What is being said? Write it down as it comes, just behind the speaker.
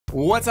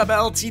What's up,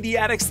 LTD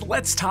addicts?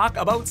 Let's talk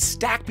about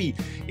Stackby.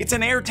 It's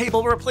an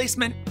Airtable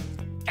replacement.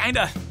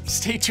 Kinda.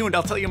 Stay tuned,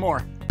 I'll tell you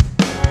more.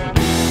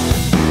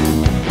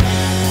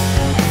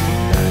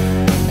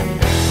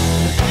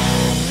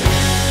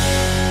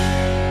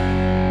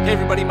 Hey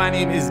everybody, my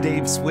name is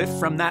Dave Swift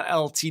from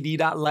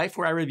thatltd.life,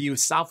 where I review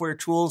software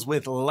tools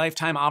with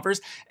lifetime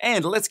offers.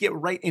 And let's get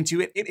right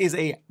into it. It is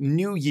a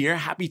new year.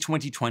 Happy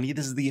 2020.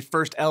 This is the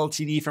first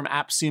LTD from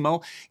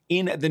AppSumo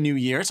in the new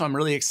year, so I'm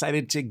really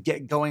excited to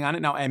get going on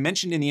it. Now, I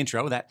mentioned in the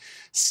intro that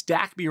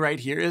Stackby right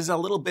here is a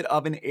little bit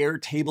of an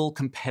Airtable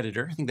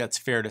competitor. I think that's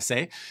fair to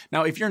say.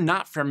 Now, if you're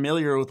not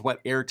familiar with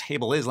what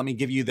Airtable is, let me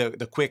give you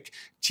the quick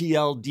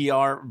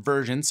TLDR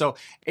version. So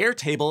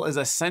Airtable is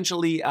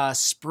essentially a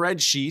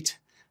spreadsheet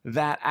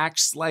that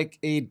acts like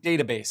a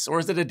database. Or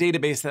is it a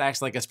database that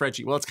acts like a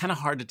spreadsheet? Well, it's kind of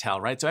hard to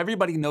tell, right? So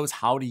everybody knows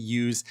how to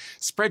use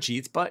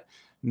spreadsheets, but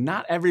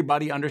not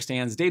everybody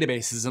understands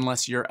databases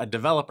unless you're a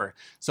developer.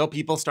 So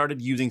people started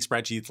using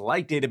spreadsheets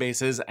like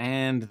databases,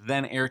 and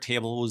then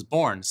Airtable was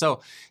born.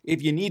 So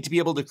if you need to be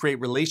able to create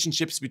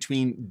relationships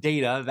between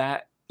data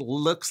that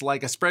looks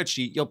like a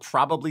spreadsheet, you'll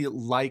probably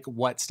like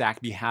what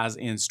Stackby has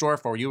in store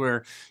for you,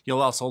 or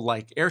you'll also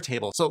like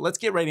Airtable. So let's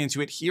get right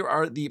into it. Here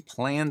are the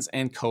plans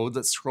and codes.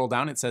 Let's scroll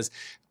down. It says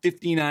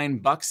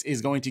 $59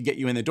 is going to get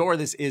you in the door.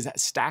 This is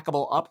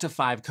stackable up to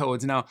 5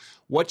 codes. Now,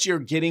 what you're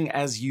getting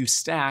as you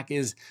stack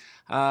is,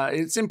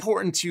 it's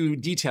important to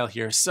detail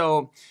here.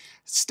 So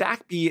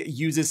Stackby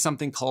uses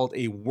something called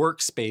a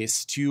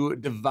workspace to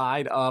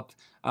divide up.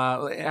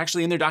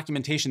 Actually, in their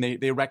documentation,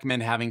 they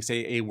recommend having,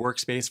 say, a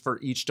workspace for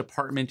each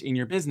department in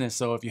your business.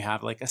 So if you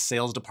have like a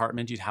sales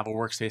department, you'd have a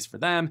workspace for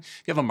them.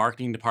 If you have a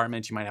marketing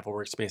department, you might have a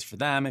workspace for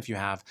them. If you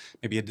have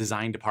maybe a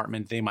design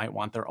department, they might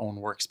want their own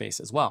workspace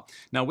as well.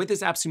 Now, with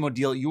this AppSumo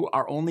deal, you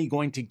are only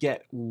going to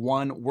get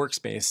one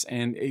workspace,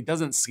 and it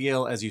doesn't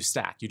scale as you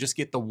stack. You just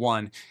get the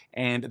one,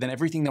 and then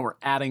everything that we're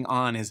adding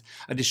on is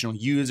additional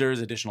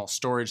users, additional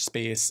storage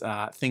space,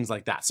 things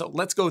like that. So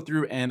let's go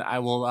through, and I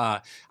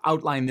will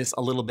outline this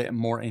a little bit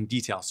more in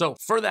detail. So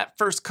for that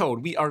first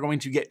code, we are going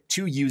to get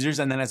 2 users,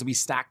 and then as we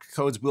stack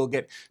codes, we'll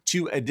get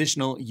 2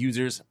 additional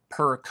users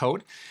per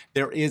code.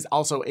 There is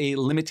also a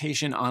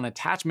limitation on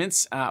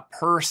attachments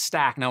per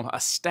stack. Now,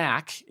 a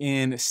stack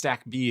in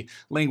Stackby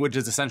language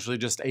is essentially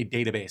just a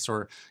database,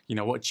 or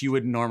what you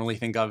would normally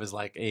think of as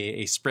like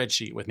a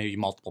spreadsheet with maybe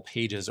multiple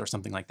pages or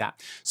something like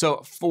that.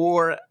 So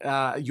for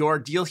your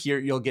deal here,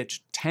 you'll get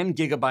 10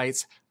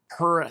 gigabytes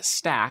per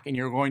stack, and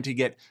you're going to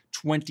get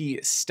 20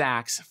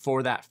 stacks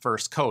for that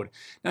first code.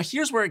 Now,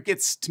 here's where it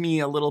gets to me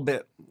a little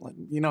bit,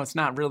 it's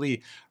not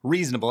really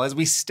reasonable. As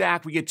we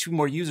stack, we get 2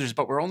 more users,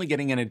 but we're only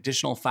getting an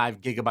additional 5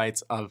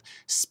 gigabytes of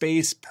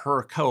space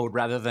per code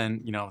rather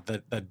than,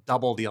 the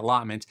double the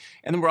allotment.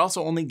 And then we're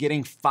also only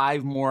getting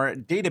 5 more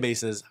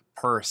databases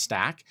per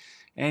stack.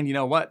 And you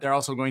know what? They're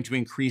also going to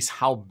increase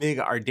how big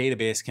our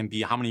database can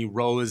be. How many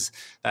rows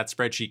that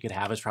spreadsheet could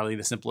have is probably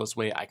the simplest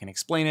way I can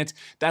explain it.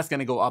 That's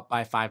going to go up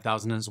by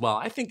 5,000 as well.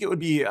 I think it would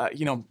be,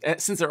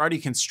 since they're already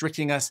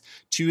constricting us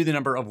to the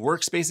number of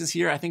workspaces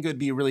here, I think it would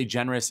be really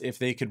generous if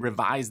they could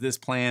revise this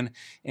plan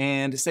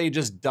and say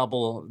just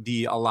double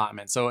the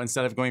allotment. So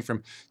instead of going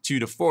from 2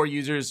 to 4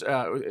 users,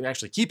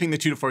 actually keeping the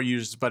 2 to 4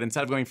 users, but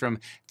instead of going from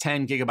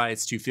 10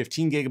 gigabytes to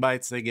 15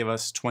 gigabytes, they give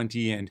us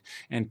 20 and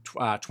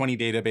 20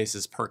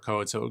 databases per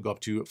code. So it would go up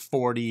to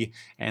 40,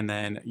 and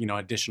then,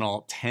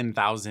 additional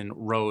 10,000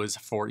 rows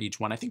for each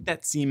one. I think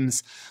that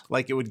seems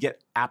like it would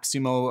get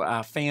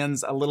AppSumo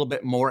fans a little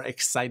bit more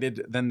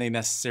excited than they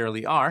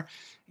necessarily are.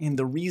 And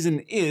the reason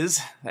is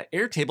that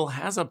Airtable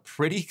has a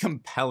pretty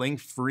compelling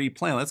free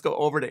plan. Let's go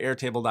over to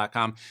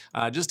airtable.com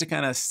just to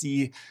kind of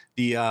see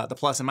the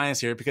plus and minus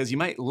here, because you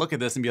might look at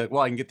this and be like,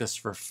 well, I can get this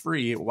for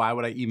free. Why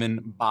would I even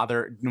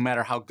bother, no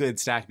matter how good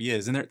Stackby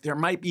is? And there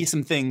might be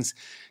some things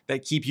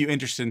that keep you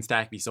interested in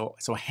Stackby,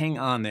 so hang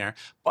on there.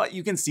 But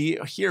you can see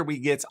here we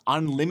get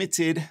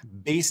unlimited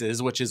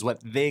bases, which is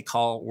what they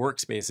call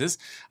workspaces.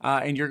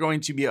 And you're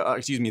going to be,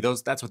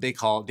 that's what they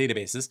call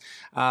databases.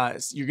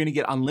 So you're going to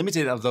get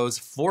unlimited of those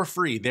for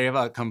free. They have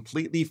a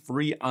completely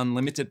free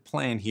unlimited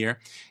plan here.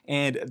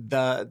 And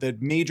the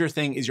major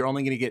thing is you're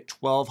only going to get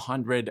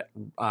 1,200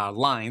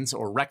 lines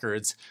or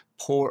records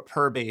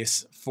per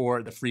base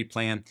for the free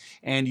plan,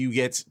 and you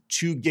get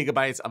 2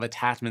 gigabytes of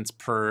attachments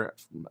per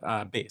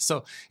base.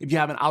 So if you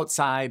have an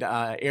outside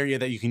area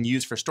that you can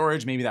use for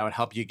storage, maybe that would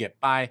help you get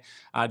by,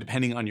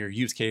 depending on your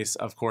use case,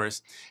 of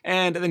course.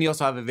 And then you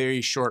also have a very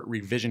short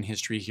revision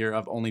history here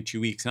of only 2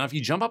 weeks. Now, if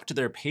you jump up to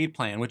their paid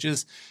plan, which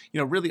is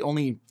really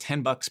only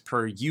 $10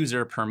 per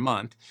user per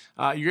month,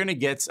 you're going to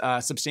get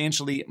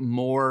substantially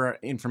more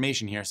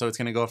information here. So it's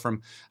going to go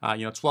from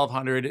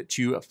 1,200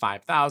 to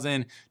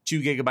 5,000,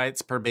 2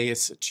 gigabytes per base.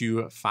 base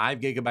to 5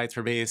 gigabytes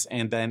per base,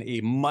 and then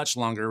a much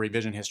longer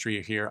revision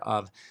history here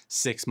of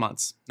 6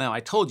 months. Now, I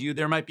told you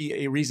there might be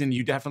a reason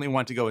you definitely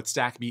want to go with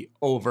Stackby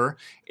over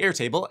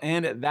Airtable,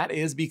 and that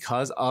is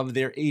because of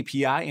their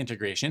API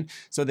integration.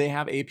 So they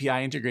have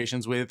API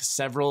integrations with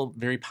several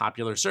very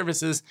popular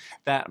services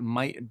that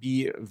might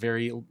be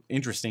very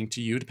interesting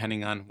to you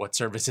depending on what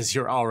services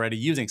you're already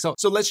using. So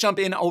let's jump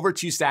in over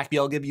to Stackby.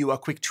 I'll give you a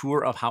quick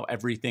tour of how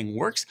everything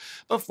works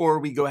before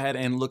we go ahead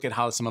and look at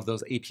how some of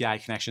those API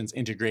connections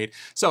integrate.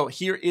 So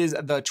here is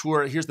the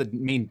tour. Here's the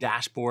main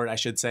dashboard, I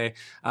should say.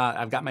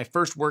 I've got my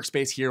first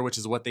workspace here, which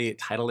is what they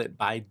title it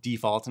by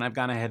default. And I've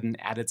gone ahead and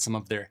added some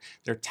of their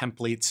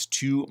templates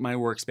to my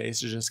workspace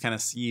to just kind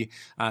of see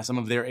some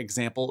of their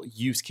example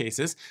use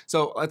cases.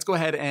 So let's go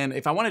ahead, and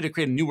if I wanted to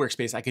create a new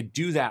workspace, I could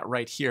do that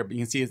right here. But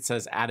you can see it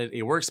says added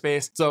a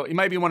workspace. So you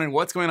might be wondering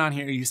what's going on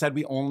here. You said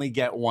we only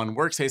get one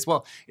workspace.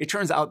 Well, it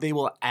turns out they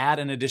will add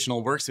an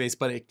additional workspace,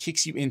 but it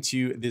kicks you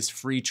into this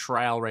free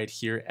trial right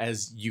here,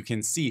 as you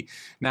can see.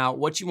 Now,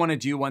 what you want to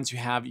do once you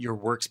have your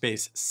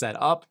workspace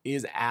set up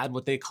is add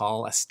what they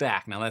call a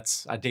stack. Now,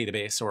 that's a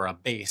database or a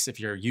base if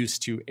you're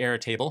used to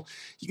Airtable.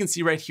 You can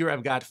see right here,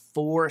 I've got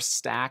 4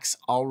 stacks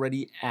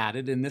already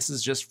added, and this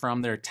is just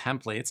from their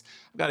templates.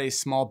 I've got a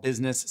small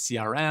business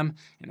CRM,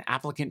 an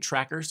applicant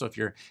tracker. So if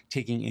you're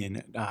taking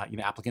in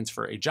applicants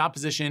for a job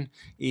position,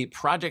 a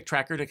project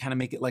tracker to kind of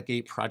make it like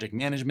a project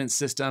management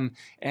system,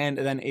 and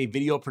then a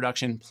video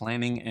production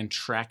planning and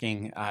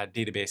tracking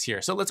database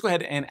here. So let's go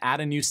ahead and add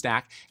a new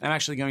stack. And I'm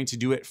actually going to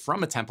do it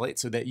from a template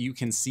so that you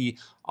can see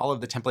all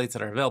of the templates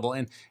that are available.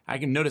 And I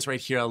can notice right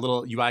here a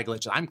little UI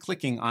glitch. I'm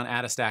clicking on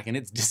add a stack and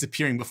it's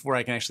disappearing before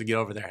I can actually get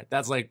over there.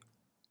 That's like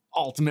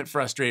ultimate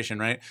frustration,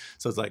 right?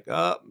 So it's like,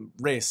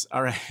 race,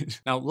 all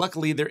right. Now,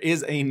 luckily there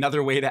is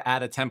another way to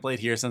add a template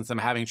here since I'm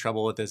having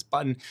trouble with this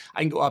button. I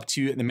can go up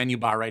to the menu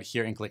bar right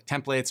here and click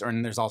templates,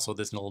 and there's also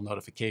this little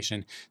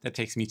notification that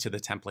takes me to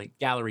the template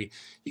gallery.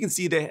 You can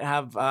see they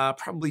have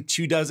probably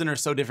 24 or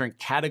so different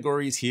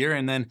categories here.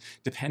 And then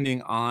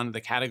depending on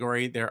the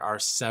category, there are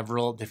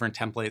several different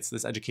templates.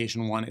 This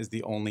education one is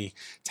the only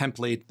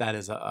template that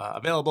is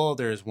available.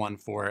 There's one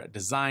for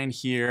design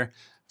here,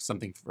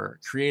 something for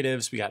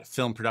creatives. We got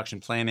film production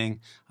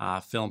planning,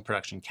 film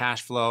production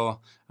cash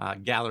flow,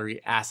 gallery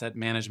asset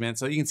management.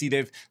 So you can see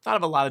they've thought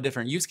of a lot of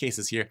different use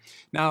cases here.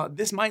 Now,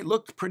 this might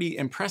look pretty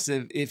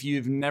impressive if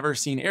you've never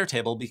seen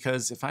Airtable,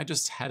 because if I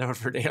just head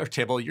over to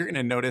Airtable, you're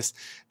gonna notice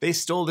they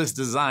stole this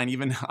design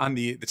even on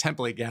the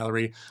template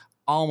gallery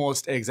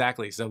almost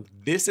exactly. So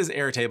this is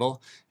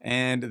Airtable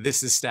and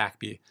this is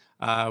Stackby.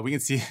 We can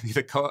see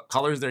the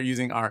colors they're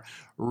using are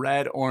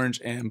red,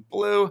 orange, and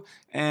blue.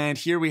 And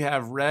here we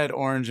have red,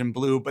 orange, and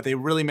blue, but they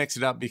really mix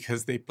it up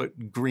because they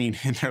put green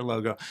in their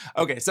logo.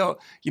 Okay, so,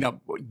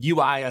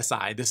 UI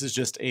aside, this is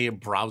just a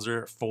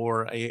browser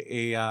for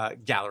a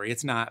gallery.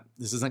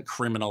 This isn't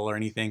criminal or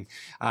anything.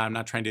 I'm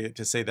not trying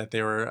to say that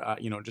they were,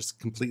 just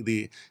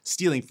completely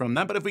stealing from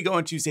them. But if we go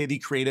into, say, the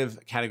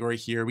creative category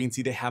here, we can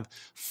see they have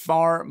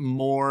far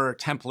more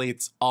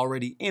templates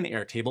already in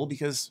Airtable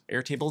because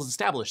Airtable is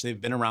established.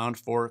 They've been around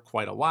for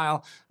quite a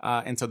while.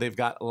 And so they've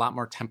got a lot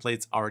more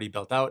templates already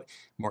built out,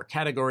 more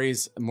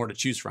categories, more to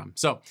choose from.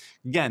 So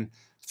again,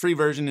 free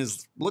version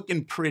is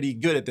looking pretty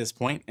good at this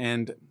point,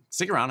 and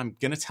stick around. I'm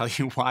going to tell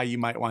you why you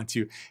might want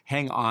to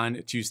hang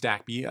on to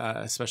Stackby,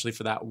 especially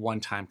for that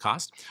one-time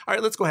cost. All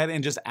right, let's go ahead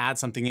and just add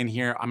something in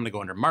here. I'm going to go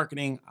under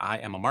marketing. I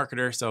am a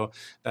marketer, so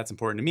that's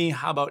important to me.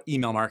 How about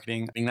email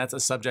marketing? I mean, that's a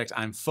subject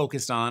I'm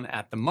focused on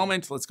at the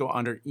moment. Let's go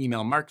under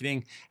email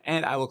marketing,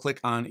 and I will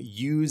click on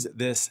use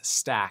this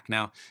stack.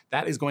 Now,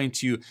 that is going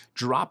to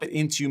drop it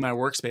into my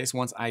workspace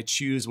once I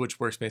choose which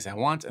workspace I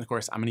want. And of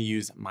course, I'm going to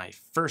use my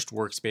first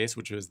workspace,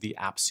 which was the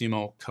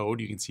AppSumo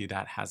code. You can see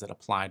that has it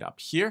applied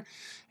up here.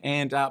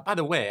 And by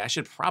the way, I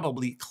should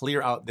probably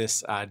clear out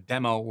this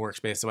demo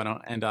workspace so I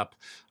don't end up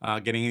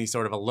getting any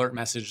sort of alert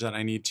message that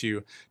I need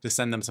to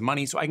send them some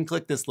money. So I can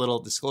click this little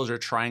disclosure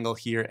triangle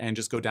here and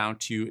just go down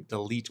to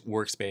delete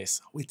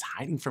workspace. Oh, it's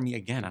hiding from me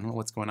again. I don't know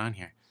what's going on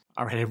here.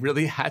 All right, I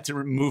really had to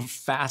move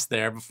fast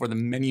there before the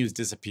menus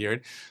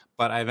disappeared,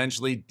 but I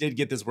eventually did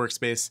get this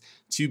workspace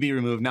to be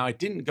removed. Now it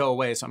didn't go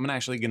away, so I'm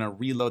actually gonna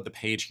reload the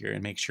page here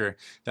and make sure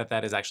that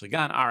that is actually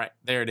gone. All right,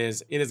 there it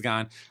is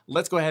gone.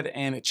 Let's go ahead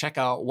and check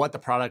out what the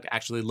product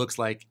actually looks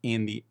like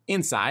in the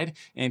inside.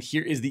 And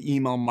here is the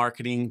email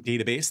marketing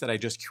database that I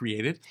just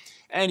created.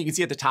 And you can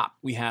see at the top,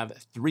 we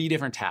have 3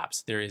 different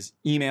tabs. There is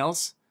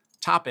emails,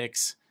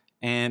 topics,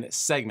 and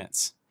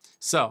segments.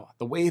 So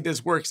the way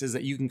this works is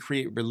that you can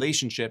create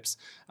relationships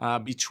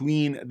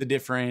between the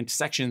different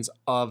sections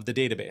of the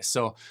database.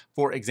 So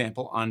for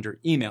example, under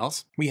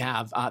emails, we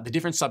have the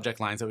different subject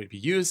lines that would be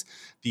used,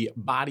 the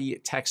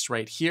body text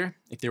right here.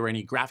 If there were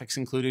any graphics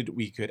included,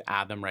 we could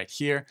add them right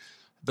here.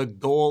 the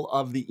goal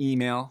of the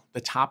email,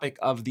 the topic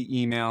of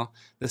the email,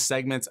 the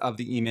segments of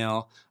the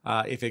email,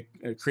 if it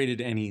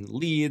created any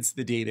leads,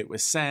 the date it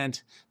was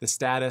sent, the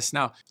status.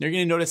 Now, you're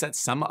going to notice that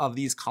some of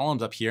these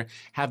columns up here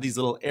have these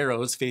little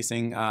arrows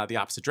facing the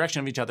opposite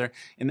direction of each other,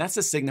 and that's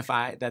to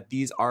signify that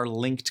these are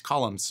linked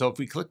columns. So if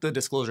we click the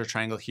disclosure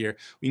triangle here,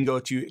 we can go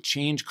to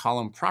change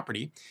column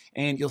property,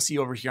 and you'll see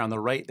over here on the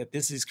right that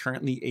this is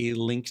currently a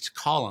linked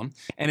column,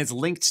 and it's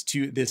linked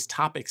to this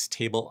topics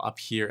table up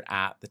here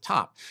at the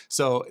top.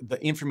 So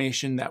the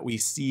information that we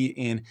see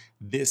in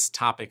this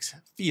topics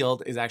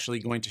field is actually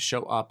going to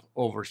show up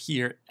over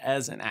here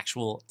as an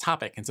actual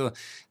topic. And so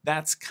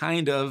that's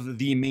kind of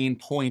the main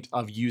point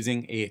of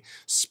using a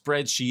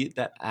spreadsheet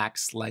that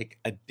acts like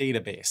a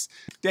database.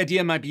 The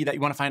idea might be that you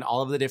want to find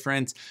all of the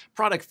different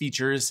product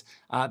features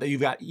that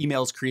you've got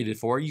emails created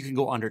for. You can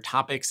go under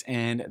topics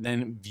and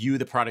then view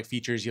the product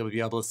features. You'll be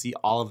able to see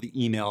all of the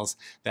emails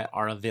that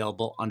are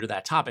available under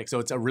that topic. So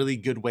it's a really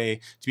good way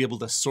to be able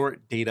to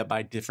sort data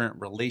by different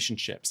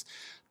relationships.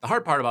 The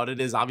hard part about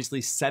it is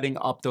obviously setting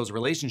up those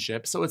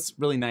relationships. So it's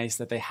really nice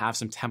that they have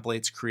some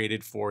templates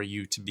created for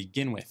you to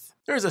begin with.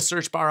 There's a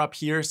search bar up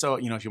here. So,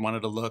 if you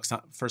wanted to look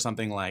for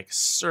something like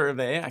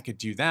survey, I could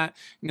do that.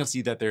 And you'll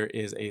see that there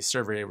is a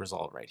survey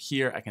result right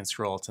here. I can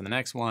scroll to the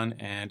next one,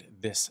 and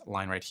this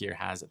line right here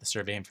has the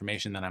survey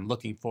information that I'm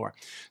looking for.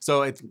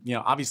 So it's,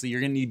 obviously you're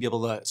going to need to be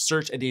able to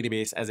search a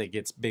database as it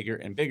gets bigger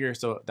and bigger.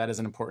 So that is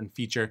an important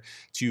feature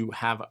to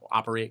have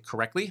operate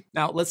correctly.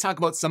 Now let's talk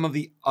about some of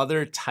the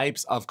other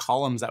types of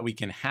columns that we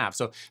can have.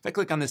 So if I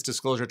click on this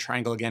disclosure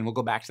triangle again, we'll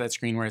go back to that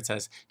screen where it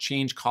says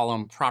change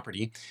column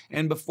property.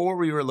 And before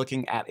we were looking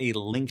at a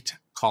linked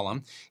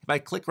column, if I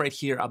click right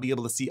here, I'll be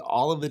able to see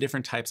all of the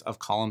different types of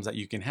columns that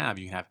you can have.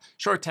 You can have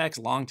short text,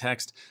 long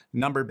text,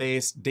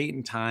 number-based, date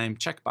and time,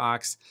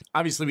 checkbox.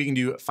 Obviously, we can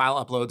do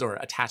file uploads or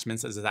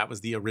attachments, as that was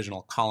the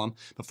original column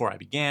before I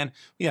began.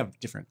 We have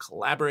different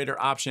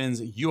collaborator options,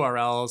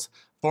 URLs,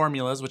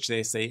 formulas, which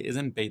they say is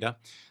in beta,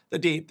 the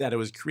date that it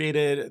was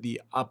created,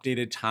 the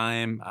updated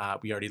time.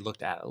 We already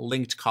looked at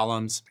linked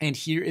columns. And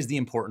here is the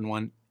important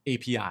one,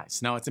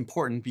 APIs. Now it's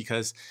important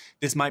because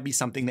this might be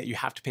something that you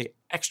have to pay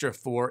extra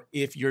for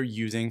if you're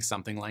using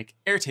something like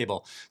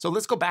Airtable. So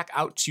let's go back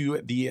out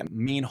to the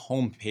main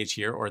home page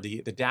here, or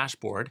the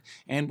dashboard,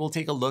 and we'll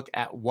take a look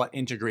at what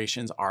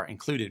integrations are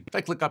included. If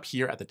I click up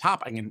here at the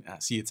top, I can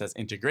see it says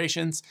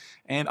integrations,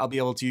 and I'll be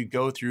able to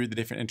go through the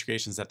different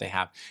integrations that they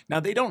have. Now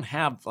they don't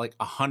have like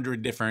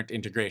 100 different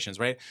integrations,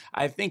 right?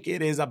 I think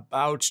it is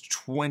about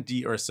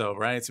 20 or so,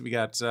 right? So we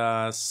got,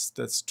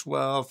 that's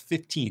 12,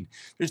 15.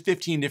 There's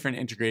 15 different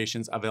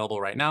integrations available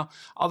right now,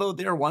 although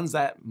there are ones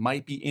that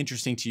might be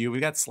interesting to you.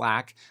 We've got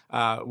Slack,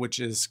 which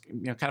is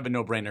kind of a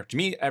no-brainer to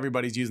me.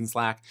 Everybody's using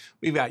Slack.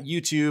 We've got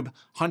YouTube,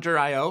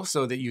 Hunter.io,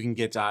 so that you can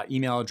get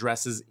email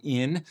addresses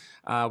in.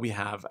 We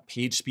have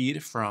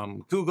PageSpeed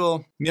from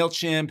Google,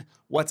 MailChimp,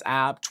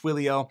 WhatsApp,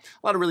 Twilio,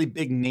 a lot of really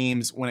big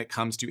names when it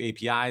comes to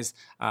APIs.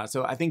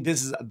 So I think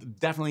this is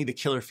definitely the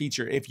killer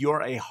feature. If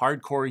you're a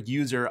hardcore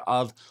user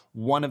of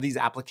one of these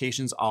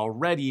applications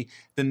already,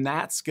 then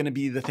that's going to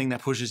be the thing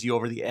that pushes you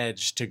over the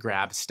edge to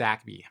grab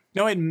Stackby.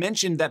 Now, I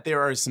mentioned that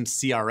there are some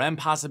CRM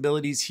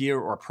possibilities here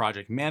or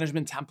project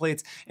management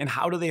templates, and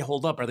how do they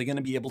hold up? Are they going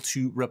to be able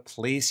to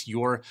replace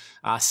your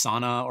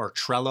Asana or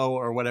Trello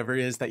or whatever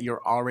it is that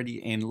you're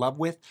already in love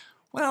with?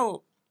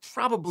 Well,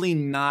 probably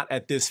not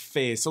at this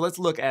phase. So let's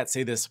look at,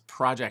 say, this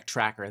project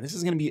tracker. This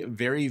is going to be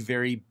very,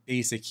 very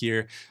basic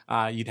here.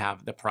 You'd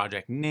have the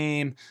project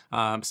name,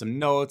 some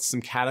notes,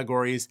 some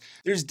categories.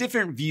 There's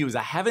different views.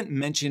 I haven't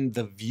mentioned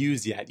the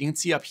views yet. You can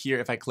see up here,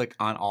 if I click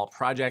on all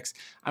projects,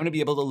 I'm going to be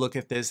able to look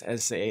at this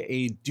as, say,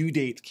 a due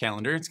date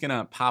calendar. It's going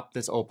to pop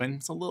this open.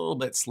 It's a little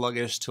bit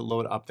sluggish to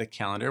load up the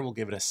calendar. We'll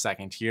give it a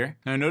second here.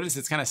 Now notice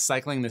it's kind of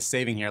cycling the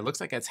saving here. It looks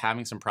like it's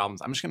having some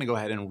problems. I'm just going to go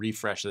ahead and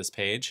refresh this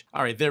page.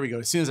 All right, there we go.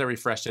 As soon as I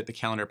refreshed it, the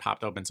calendar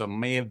popped open. So it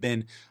may have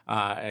been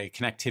a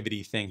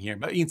connectivity thing here,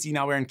 but you can see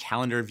now we're in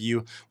calendar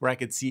view where I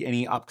could see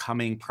any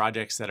upcoming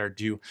projects that are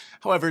due.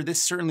 However,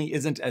 this certainly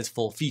isn't as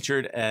full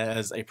featured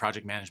as a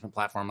project management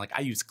platform. Like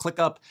I use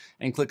ClickUp,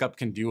 and ClickUp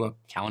can do a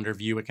calendar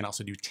view. It can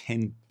also do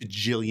 10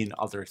 bajillion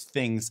other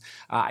things.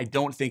 I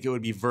don't think it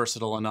would be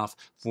versatile enough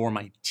for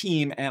my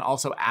team, and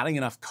also adding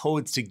enough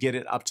codes to get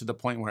it up to the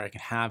point where I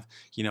can have,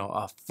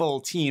 a full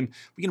team.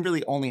 We can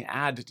really only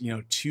add,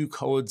 2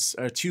 codes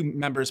or 2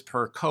 members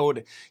per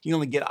code. You can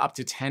only get up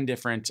to 10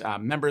 different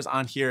members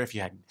on here. If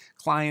you had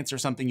clients or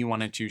something you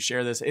wanted to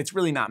share this, it's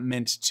really not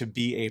meant to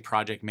be a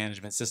project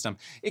management system.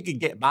 It could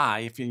get by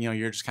if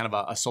you're just kind of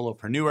a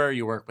solopreneur,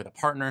 you work with a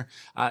partner,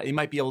 it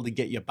might be able to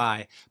get you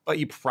by, but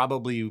you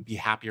probably would be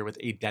happier with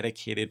a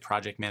dedicated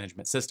project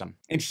management system.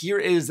 And here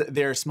is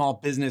their small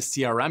business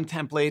CRM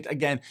template.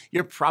 Again,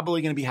 you're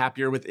probably going to be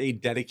happier with a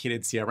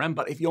dedicated CRM,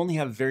 but if you only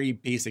have very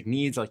basic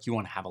needs, like you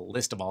want to have a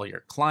list of all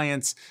your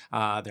clients,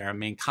 their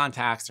main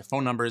contacts, their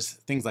phone numbers,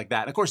 things like that,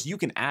 that. And of course, you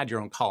can add your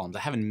own columns. I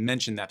haven't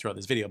mentioned that throughout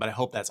this video, but I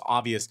hope that's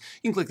obvious.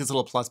 You can click this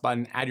little plus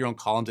button, add your own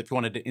columns. If you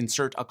wanted to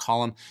insert a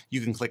column,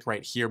 you can click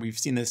right here. We've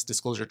seen this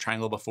disclosure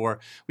triangle before.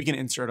 We can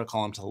insert a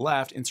column to the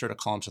left, insert a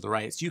column to the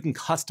right. So you can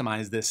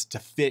customize this to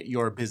fit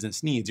your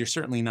business needs. You're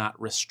certainly not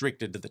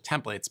restricted to the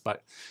templates,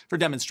 but for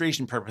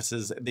demonstration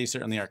purposes, they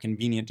certainly are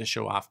convenient to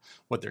show off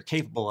what they're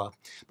capable of.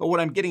 But what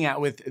I'm getting at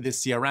with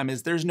this CRM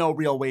is there's no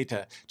real way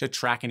to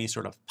track any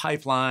sort of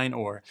pipeline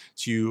or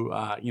to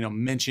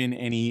mention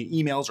any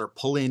emails or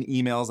pull in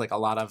emails like a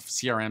lot of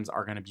CRMs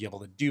are going to be able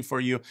to do for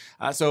you.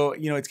 So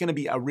it's going to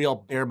be a real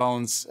bare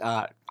bones,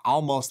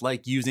 almost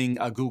like using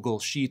a Google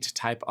Sheet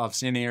type of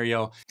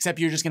scenario, except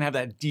you're just going to have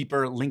that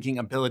deeper linking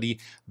ability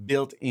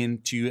built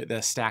into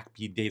the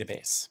Stackby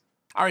database.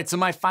 All right, so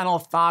my final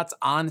thoughts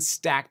on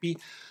Stackby.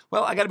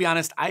 Well, I gotta be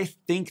honest, I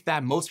think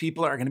that most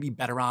people are gonna be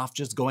better off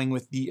just going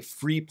with the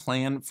free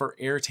plan for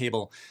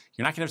Airtable.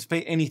 You're not gonna have to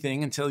pay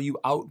anything until you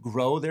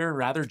outgrow their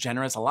rather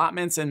generous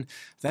allotments, and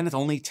then it's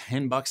only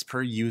 $10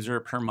 per user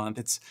per month.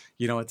 It's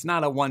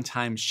not a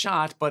one-time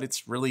shot, but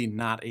it's really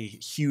not a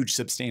huge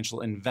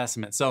substantial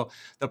investment. So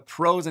the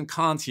pros and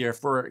cons here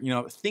for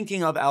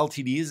thinking of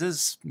LTDs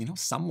is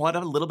somewhat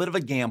a little bit of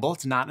a gamble.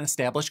 It's not an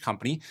established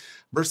company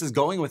versus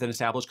going with an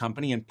established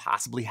company and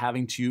possibly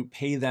having to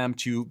pay them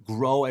to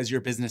grow as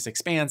your business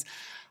expands.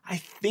 I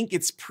think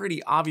it's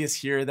pretty obvious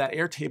here that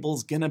Airtable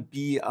is going to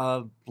be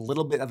a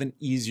little bit of an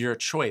easier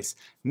choice.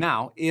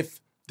 Now, if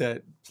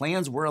the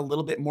plans were a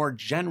little bit more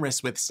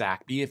generous with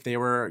Stackby, if they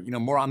were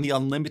more on the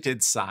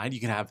unlimited side, you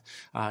can have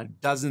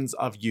dozens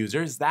of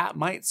users, that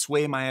might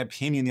sway my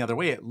opinion the other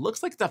way. It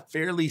looks like it's a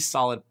fairly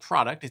solid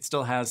product. It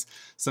still has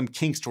some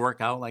kinks to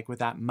work out, like with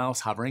that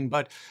mouse hovering,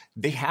 but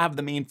they have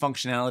the main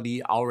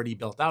functionality already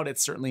built out.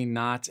 It's certainly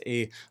not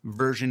a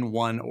version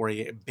 1 or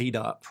a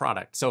beta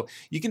product. So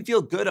you can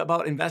feel good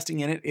about investing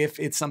in it if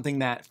it's something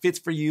that fits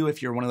for you,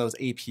 if you're one of those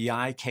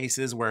API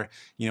cases where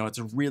it's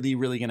really,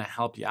 really going to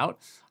help you out.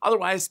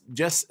 Otherwise,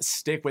 just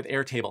stick with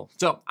Airtable.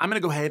 So I'm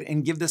gonna go ahead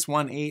and give this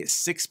one a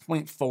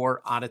 6.4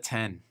 out of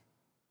 10.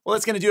 Well,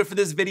 that's gonna do it for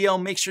this video.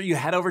 Make sure you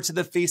head over to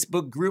the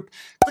Facebook group,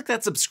 click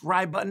that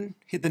subscribe button,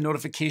 hit the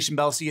notification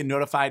bell so you get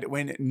notified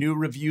when new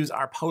reviews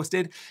are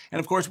posted. And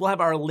of course, we'll have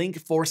our link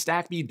for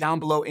Stackby down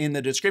below in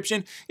the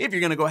description. If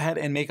you're gonna go ahead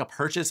and make a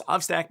purchase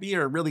of Stackby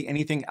or really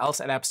anything else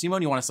at AppSumo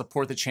and you wanna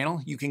support the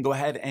channel, you can go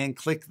ahead and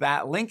click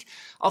that link.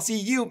 I'll see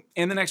you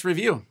in the next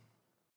review.